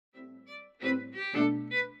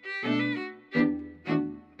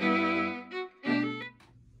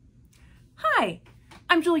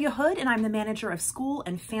I'm Julia Hood, and I'm the manager of school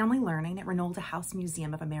and family learning at Reynolda House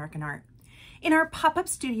Museum of American Art. In our pop-up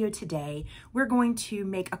studio today, we're going to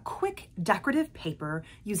make a quick decorative paper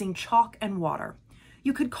using chalk and water.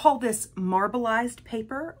 You could call this marbleized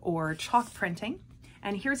paper or chalk printing,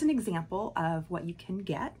 and here's an example of what you can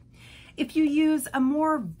get. If you use a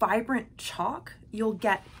more vibrant chalk, you'll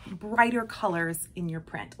get brighter colors in your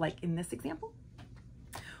print, like in this example.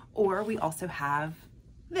 Or we also have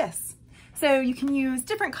this. So you can use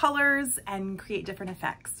different colors and create different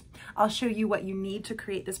effects. I'll show you what you need to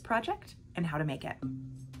create this project and how to make it.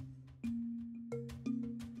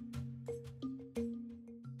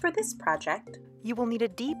 For this project, you will need a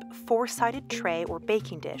deep four-sided tray or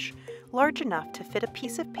baking dish large enough to fit a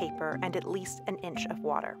piece of paper and at least an inch of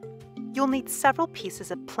water. You'll need several pieces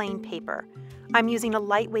of plain paper. I'm using a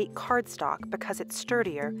lightweight cardstock because it's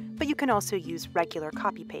sturdier, but you can also use regular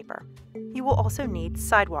copy paper. You will also need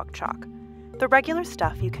sidewalk chalk. The regular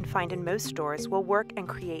stuff you can find in most stores will work and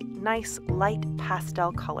create nice, light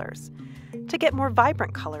pastel colors. To get more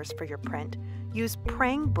vibrant colors for your print, use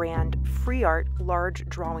Prang brand Free Art large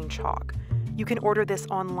drawing chalk. You can order this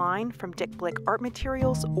online from Dick Blick Art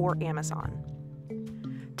Materials or Amazon.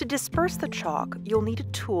 To disperse the chalk, you'll need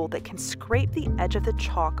a tool that can scrape the edge of the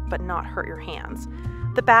chalk but not hurt your hands.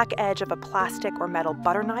 The back edge of a plastic or metal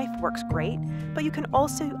butter knife works great, but you can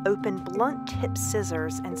also open blunt-tip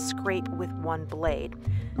scissors and scrape with one blade,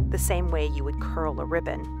 the same way you would curl a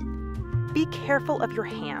ribbon. Be careful of your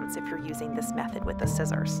hands if you're using this method with the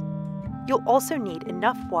scissors. You'll also need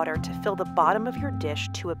enough water to fill the bottom of your dish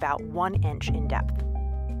to about 1 inch in depth.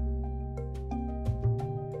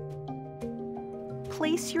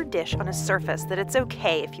 Place your dish on a surface that it's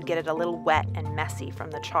okay if you get it a little wet and messy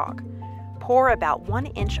from the chalk. Pour about 1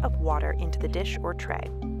 inch of water into the dish or tray.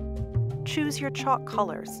 Choose your chalk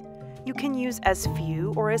colors. You can use as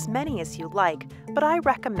few or as many as you like, but I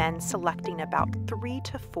recommend selecting about 3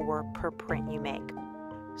 to 4 per print you make.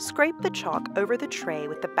 Scrape the chalk over the tray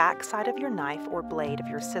with the back side of your knife or blade of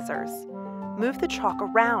your scissors. Move the chalk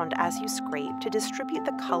around as you scrape to distribute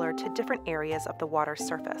the color to different areas of the water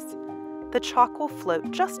surface. The chalk will float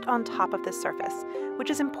just on top of the surface, which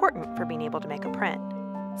is important for being able to make a print.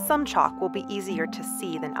 Some chalk will be easier to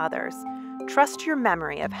see than others. Trust your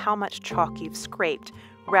memory of how much chalk you've scraped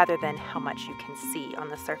rather than how much you can see on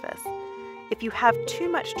the surface. If you have too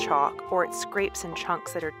much chalk or it scrapes in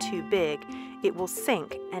chunks that are too big, it will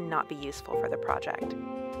sink and not be useful for the project.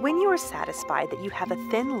 When you are satisfied that you have a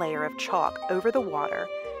thin layer of chalk over the water,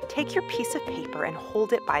 take your piece of paper and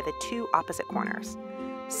hold it by the 2 opposite corners.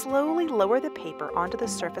 Slowly lower the paper onto the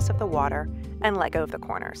surface of the water and let go of the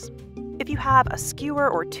corners. If you have a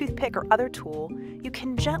skewer or toothpick or other tool, you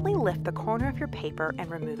can gently lift the corner of your paper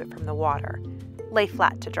and remove it from the water. Lay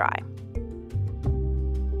flat to dry.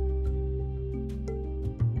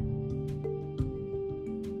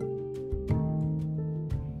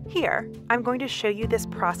 Here, I'm going to show you this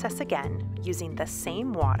process again using the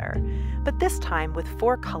same water, but this time with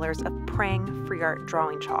 4 colors of Prang Free Art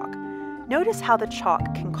drawing chalk. Notice how the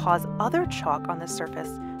chalk can cause other chalk on the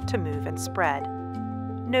surface to move and spread.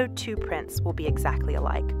 No 2 prints will be exactly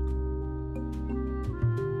alike.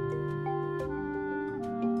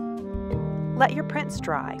 Let your prints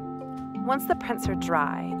dry. Once the prints are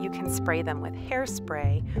dry, you can spray them with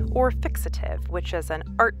hairspray or fixative, which is an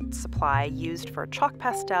art supply used for chalk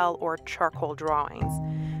pastel or charcoal drawings,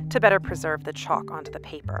 to better preserve the chalk onto the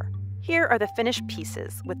paper. Here are the finished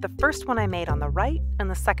pieces, with the first one I made on the right and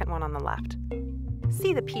the second one on the left.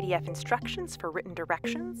 See the PDF instructions for written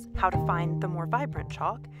directions, how to find the more vibrant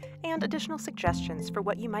chalk, and additional suggestions for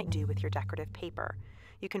what you might do with your decorative paper.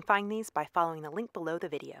 You can find these by following the link below the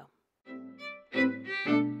video.